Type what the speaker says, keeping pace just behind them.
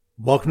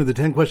Welcome to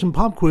the 10-question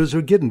pop quiz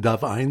or Gittin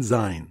Daf Ein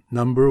Zayin.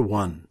 Number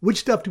 1.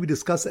 Which daf do we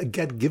discuss a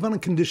get given on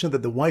condition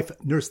that the wife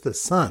nurse the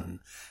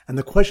son? And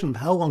the question of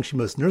how long she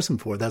must nurse him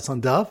for, that's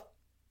on daf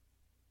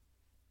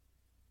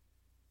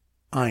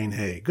Ein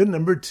Hey. Good.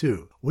 Number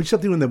 2. Which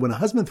daf do we know that when a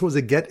husband throws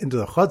a get into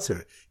the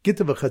chutzner,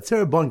 Gittin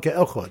v'chatzer bon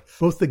ke'echad,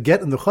 both the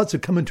get and the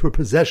chutzner come into her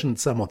possession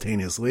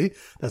simultaneously?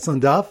 That's on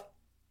daf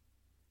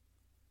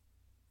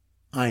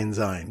Ein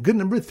Zayin. Good.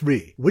 Number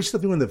 3. Which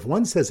stuff when if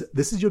one says,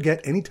 this is your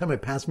get anytime I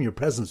pass me your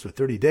presence for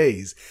 30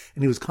 days,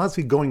 and he was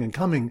constantly going and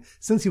coming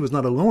since he was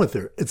not alone with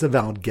her, it's a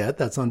valid get.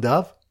 That's on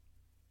daf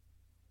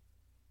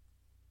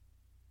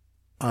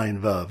Ein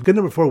Vav. Good.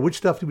 Number 4. Which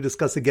stuff do we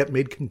discuss a get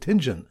made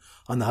contingent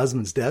on the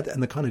husband's death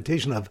and the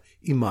connotation of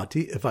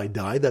imati, if I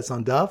die? That's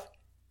on daf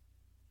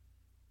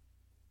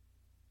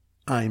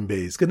Ein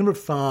Beis. Good. Number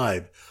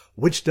 5.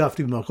 Which daf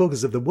do we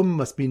malchokas if the woman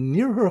must be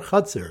near her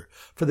chutzner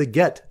for the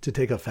get to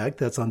take effect?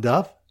 That's on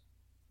daf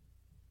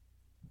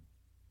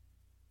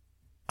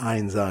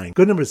Ein Zayin.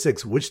 Good. Number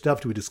 6. Which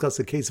daf do we discuss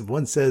the case if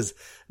one says,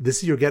 this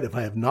is your get if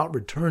I have not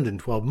returned in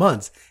 12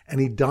 months, and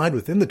he died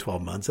within the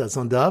 12 months? That's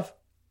on daf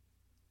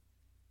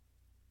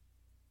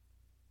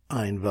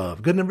Ein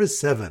Vav. Good. Number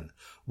 7.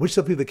 Which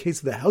shall be the case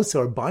of the house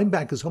seller buying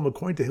back his home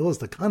according to Hil's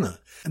Takana?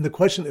 And the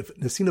question if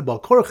Nesina Bal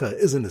Korcha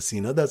is a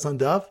Nesina, that's on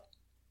daf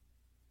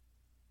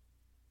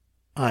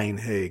Ein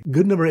Hey.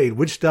 Good. Number 8.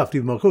 Which daf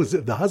do malchus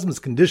if the husband's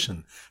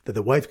condition that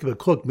the wife give a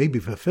cloak may be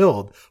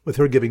fulfilled with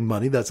her giving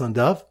money? That's on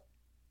daf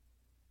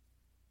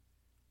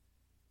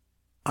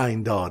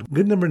Ein Dod.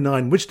 Good. Number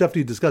 9. Which daf do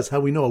you discuss how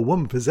we know a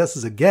woman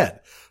possesses a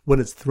get when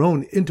it's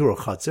thrown into her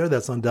chutzner?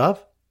 That's on daf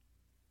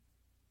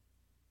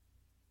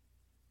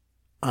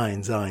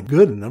Ein Zayin.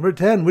 Good. And number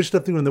 10. Which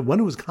daf do when the one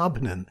who was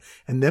competent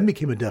and then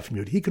became a deaf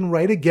mute, he can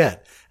write a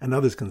get and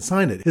others can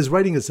sign it. His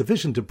writing is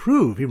sufficient to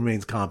prove he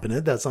remains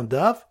competent. That's on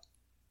daf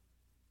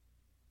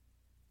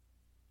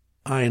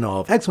Ein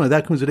Av. Excellent.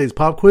 That concludes today's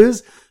pop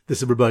quiz.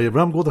 This is Rabbi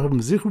Avram Goldberg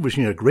from Zichru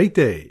wishing you a great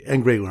day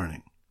and great learning.